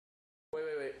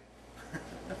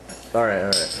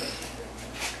Alright.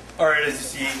 Alright, as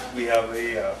you see, we have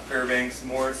a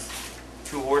Fairbanks-Morse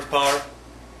 2 horsepower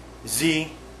Z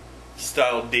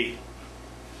style D.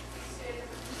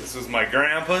 This was my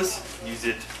grandpa's. Used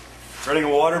it running a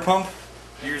water pump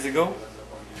years ago.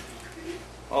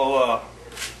 I'll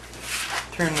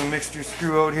turn the mixture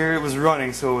screw out here. It was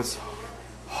running, so it's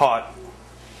hot.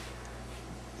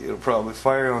 It'll probably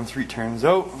fire on 3 turns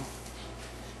out.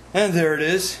 And there it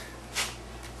is.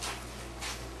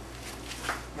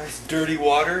 Nice dirty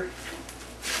water.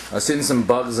 I've seen some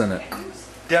bugs in it.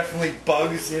 Definitely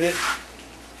bugs in it.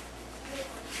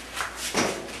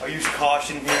 I'll use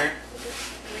caution here.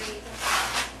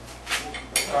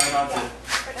 Try not to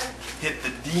hit the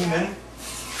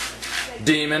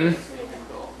Demon.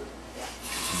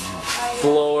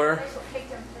 Blower.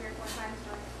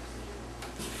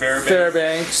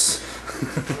 Fairbanks.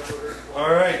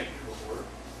 Alright.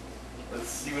 Let's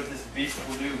see what this beast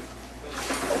will do.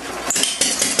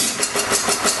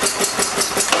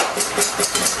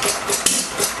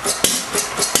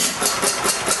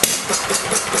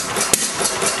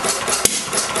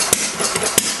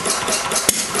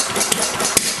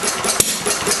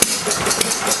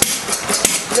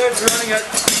 It's running at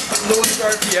lowest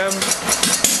RPM.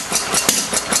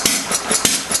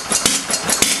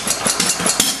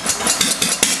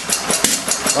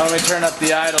 Why don't we turn up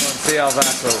the idle and see how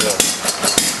that will go.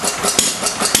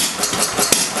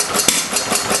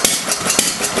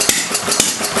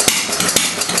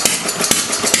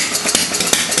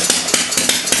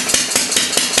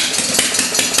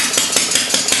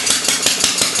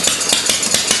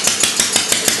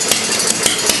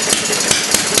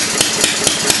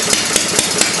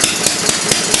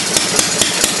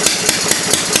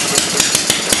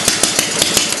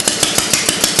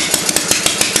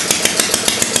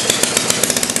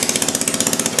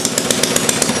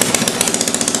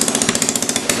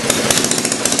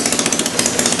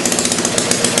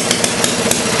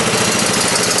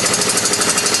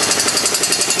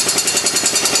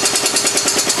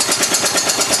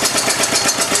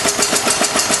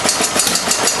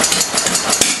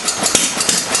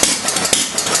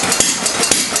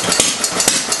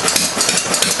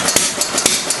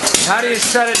 How do you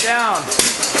shut it down?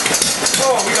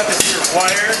 Oh, we got this here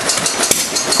wire.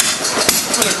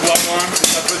 Put a glove on.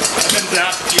 I've been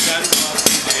zapped a few times in the last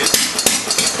few days.